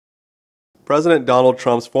President Donald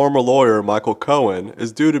Trump's former lawyer, Michael Cohen,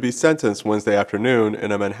 is due to be sentenced Wednesday afternoon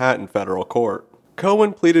in a Manhattan federal court.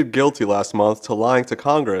 Cohen pleaded guilty last month to lying to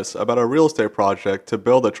Congress about a real estate project to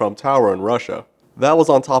build a Trump Tower in Russia. That was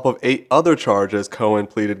on top of 8 other charges Cohen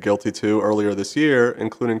pleaded guilty to earlier this year,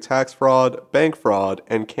 including tax fraud, bank fraud,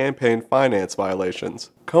 and campaign finance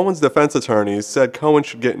violations. Cohen's defense attorneys said Cohen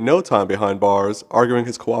should get no time behind bars, arguing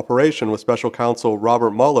his cooperation with special counsel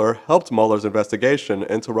Robert Mueller helped Mueller's investigation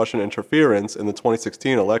into Russian interference in the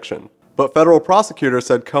 2016 election. But federal prosecutors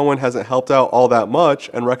said Cohen hasn't helped out all that much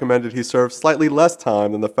and recommended he serve slightly less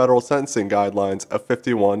time than the federal sentencing guidelines of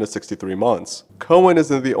 51 to 63 months. Cohen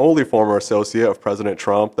isn't the only former associate of President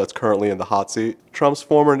Trump that's currently in the hot seat. Trump's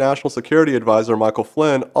former national security advisor Michael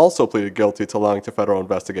Flynn also pleaded guilty to lying to federal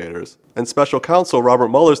investigators. And special counsel Robert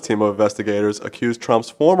Mueller's team of investigators accused Trump's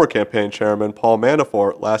former campaign chairman Paul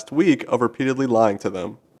Manafort last week of repeatedly lying to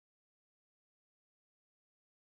them.